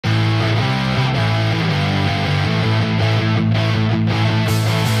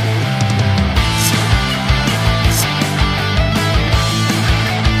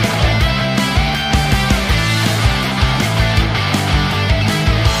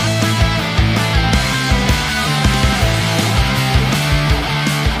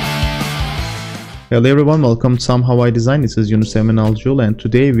Hello everyone, welcome to Somehow I Design. This is Yunus Emre Alcıoğlu, and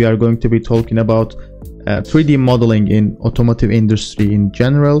today we are going to be talking about 3D modeling in automotive industry in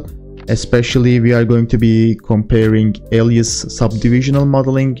general. Especially we are going to be comparing Alias subdivisional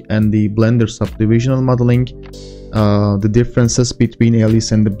modeling and the Blender subdivisional modeling, the differences between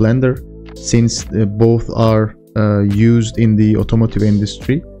Alias and the Blender, since both are used in the automotive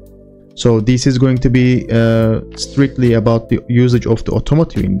industry. So this is going to be strictly about the usage of the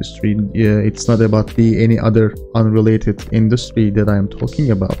automotive industry. It's not about any other unrelated industry that I am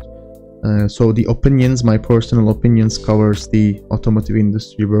talking about. So the opinions, my personal opinions, covers the automotive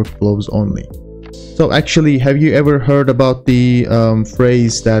industry workflows only. So actually, have you ever heard about the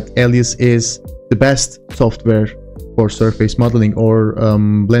phrase that Alias is the best software for surface modeling, or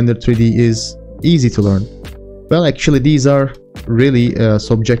Blender3D is easy to learn? Well, actually these are really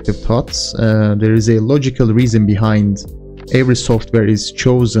subjective thoughts. There is a logical reason behind every software is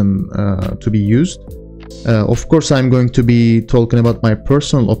chosen to be used. Of course, I'm going to be talking about my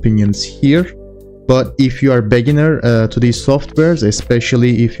personal opinions here, but if you are a beginner to these softwares,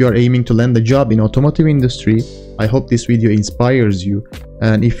 especially if you are aiming to land a job in automotive industry, I hope this video inspires you.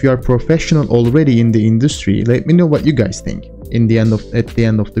 And if you are professional already in the industry, let me know what you guys think at the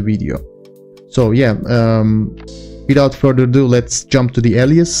end of the video. So yeah, without further ado, let's jump to the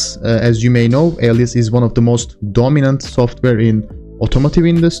Alias. As you may know, Alias is one of the most dominant software in automotive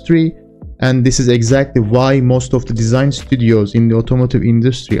industry, and this is exactly why most of the design studios in the automotive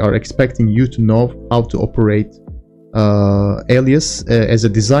industry are expecting you to know how to operate Alias as a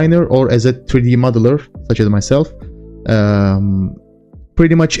designer or as a 3D modeler, such as myself.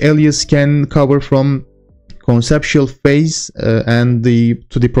 Pretty much Alias can cover from conceptual phase and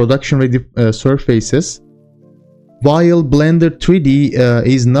to the production ready surfaces, while Blender3D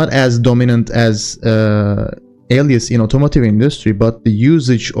is not as dominant as Alias in automotive industry, but the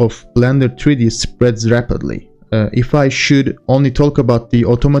usage of Blender3D spreads rapidly. If I should only talk about the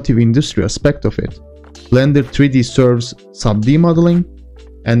automotive industry aspect of it, Blender3D serves SubD modeling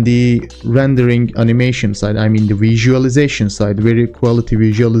and the rendering animation side, I mean the visualization side, very quality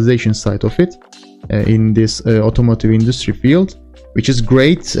visualization side of it in this automotive industry field, which is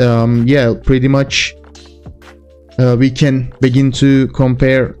great. Yeah, pretty much we can begin to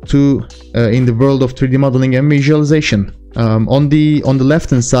compare to in the world of 3D modeling and visualization. On the left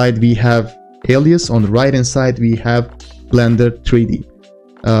hand side we have Alias, on the right hand side we have Blender3D.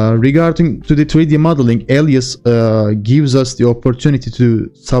 Regarding to the 3D modeling, Alias gives us the opportunity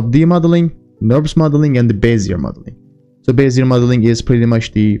to SubD modeling, NURBS modeling, and the Bezier modeling. So Bezier modeling is pretty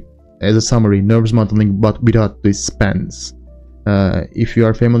much as a summary, NURBS modeling but without the spans. If you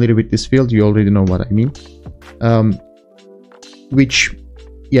are familiar with this field, you already know what I mean. Which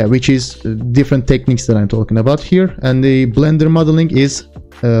is different techniques that I'm talking about here. And the Blender modeling is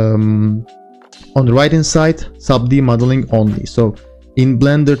on the right hand side, SubD modeling only. So in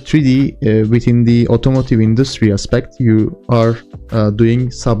Blender3D, within the automotive industry aspect, you are doing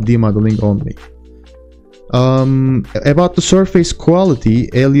SubD modeling only. About the surface quality,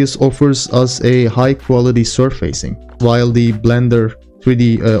 Alias offers us a high quality surfacing, while the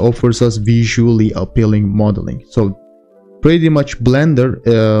Blender3D offers us visually appealing modeling. So pretty much Blender,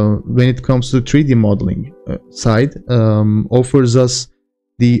 when it comes to 3D modeling side, offers us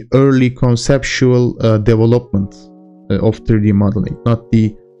the early conceptual development of 3D modeling, not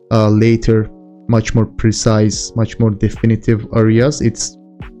the later, much more precise, much more definitive areas. It's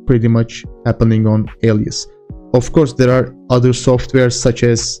pretty much happening on Alias. Of course, there are other softwares such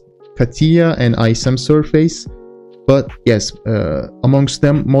as CATIA and ISM Surface, but yes, amongst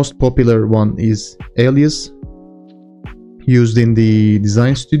them, most popular one is Alias, used in the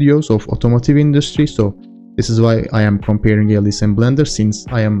design studios of automotive industry. So this is why I am comparing Alias and Blender, since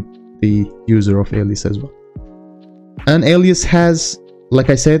I am the user of Alias as well. And Alias has, like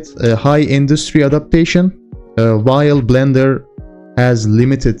I said, a high industry adaptation, while Blender has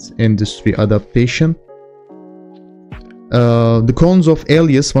limited industry adaptation. The cons of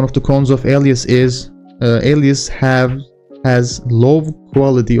Alias, one of the cons of Alias is Alias has low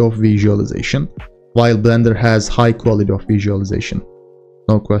quality of visualization, while Blender has high quality of visualization.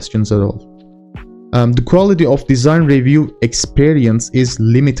 No questions at all. The quality of design review experience is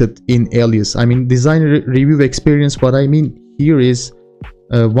limited in Alias. I mean, design review experience, what I mean here is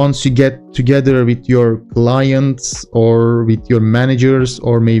once you get together with your clients or with your managers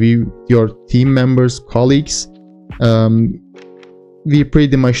or maybe your team members, colleagues, we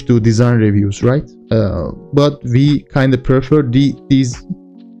pretty much do design reviews, right? But we kind of prefer these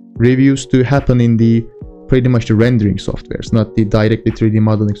reviews to happen in the pretty much the rendering softwares, not the directly 3D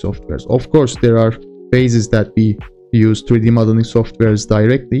modeling softwares. Of course, there are phases that we use 3D modeling softwares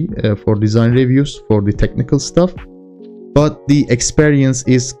directly for design reviews, for the technical stuff, but the experience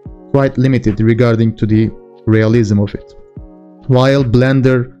is quite limited regarding to the realism of it. While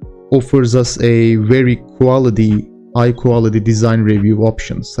Blender offers us a very high quality design review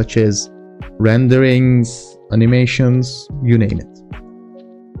options such as renderings, animations, you name it.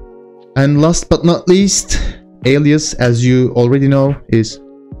 And last but not least, Alias, as you already know, is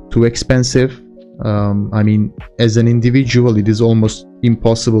too expensive. I mean, as an individual it is almost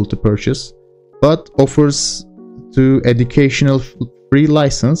impossible to purchase, but offers to educational free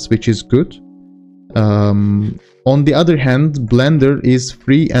license, which is good. On the other hand, Blender is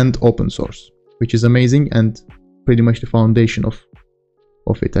free and open source, which is amazing, and pretty much the foundation of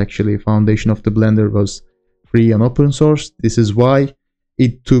it. Actually, foundation of the Blender was free and open source. This is why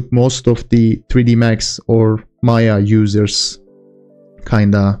it took most of the 3D Max or Maya users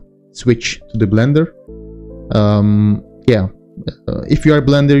kinda switch to the Blender. Yeah, if you are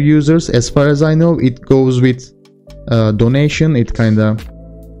Blender users, as far as I know, it goes with donation. It kinda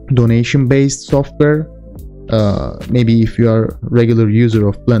donation based software. Maybe if you are regular user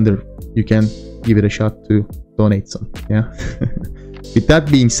of Blender, you can give it a shot to donate some. Yeah. With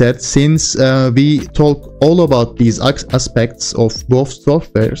that being said, since we talk all about these aspects of both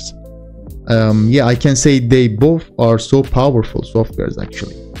softwares, yeah, I can say they both are so powerful softwares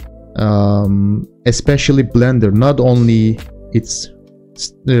actually. Especially Blender, not only it's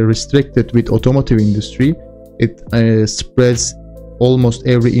restricted with automotive industry, it spreads almost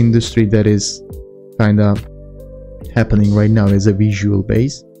every industry that is kinda happening right now as a visual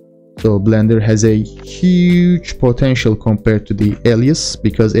base. So Blender has a huge potential compared to the Alias,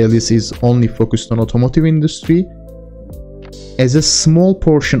 because Alias is only focused on automotive industry. As a small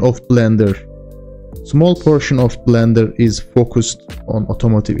portion of Blender is focused on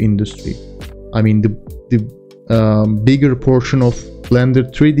automotive industry. I mean, the bigger portion of Blender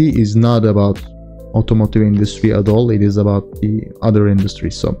 3D is not about automotive industry at all. It is about the other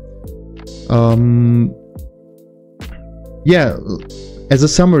industries. So yeah, as a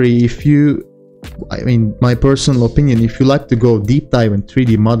summary, I mean, my personal opinion, if you like to go deep dive in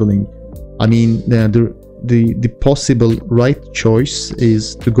 3D modeling, I mean, the possible right choice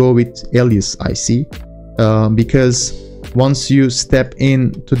is to go with Alias, I see, because once you step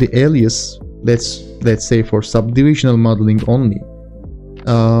into the Alias, let's say for subdivisional modeling only,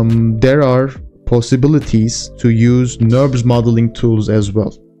 there are possibilities to use NURBS modeling tools as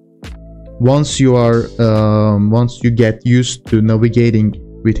well. Once you get used to navigating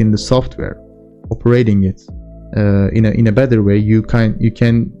within the software, operating it in a better way, you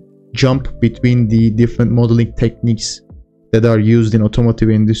can jump between the different modeling techniques that are used in automotive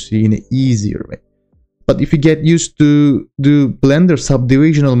industry in an easier way. But if you get used to do Blender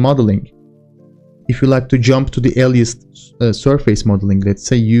subdivisional modeling, if you like to jump to the Alias surface modeling, let's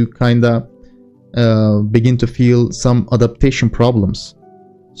say, you kinda begin to feel some adaptation problems.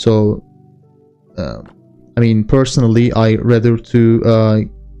 So I mean, personally, I rather to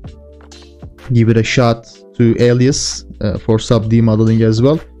give it a shot to Alias for SubD modeling as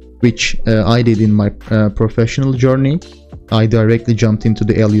well, which I did in my professional journey. I directly jumped into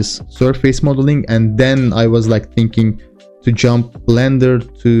the Alias surface modeling, and then I was like thinking to jump Blender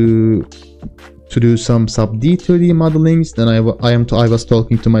to do some SubD 3D modelings. Then I was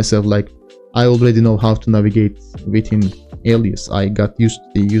talking to myself like, I already know how to navigate within Alias. I got used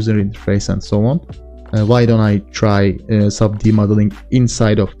to the user interface and so on. Why don't I try SubD modeling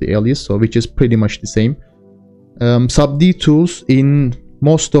inside of the Alias? So, which is pretty much the same. SubD tools in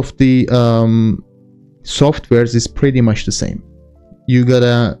most of the softwares is pretty much the same. You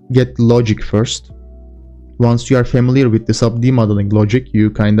gotta get logic first. Once you are familiar with the SubD modeling logic, you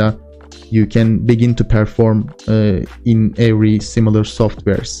can begin to perform in every similar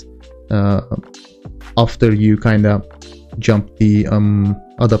softwares after you jump the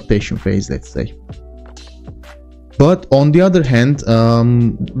adaptation phase, let's say. But on the other hand,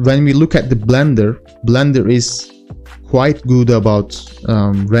 when we look at the Blender is quite good about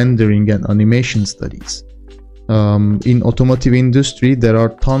rendering and animation studies. In automotive industry, there are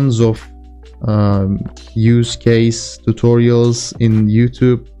tons of use case tutorials in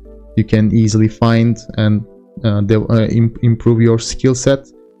YouTube you can easily find and improve your skill set.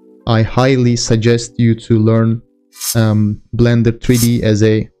 I highly suggest you to learn Blender 3D as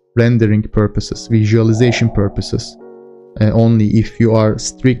a rendering purposes, visualization purposes, only if you are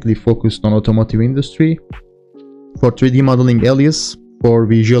strictly focused on automotive industry. For 3D modeling Alias, for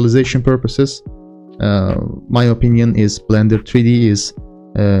visualization purposes, my opinion is Blender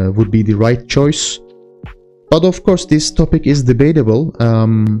 3D would be the right choice. But of course, this topic is debatable.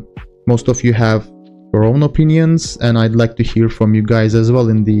 Most of you have your own opinions, and I'd like to hear from you guys as well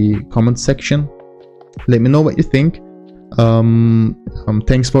in the comment section. Let me know what you think.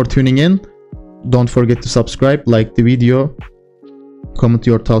 Thanks for tuning in. Don't forget to subscribe, like the video, comment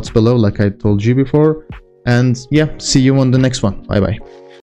your thoughts below like I told you before, and yeah, see you on the next one. Bye bye.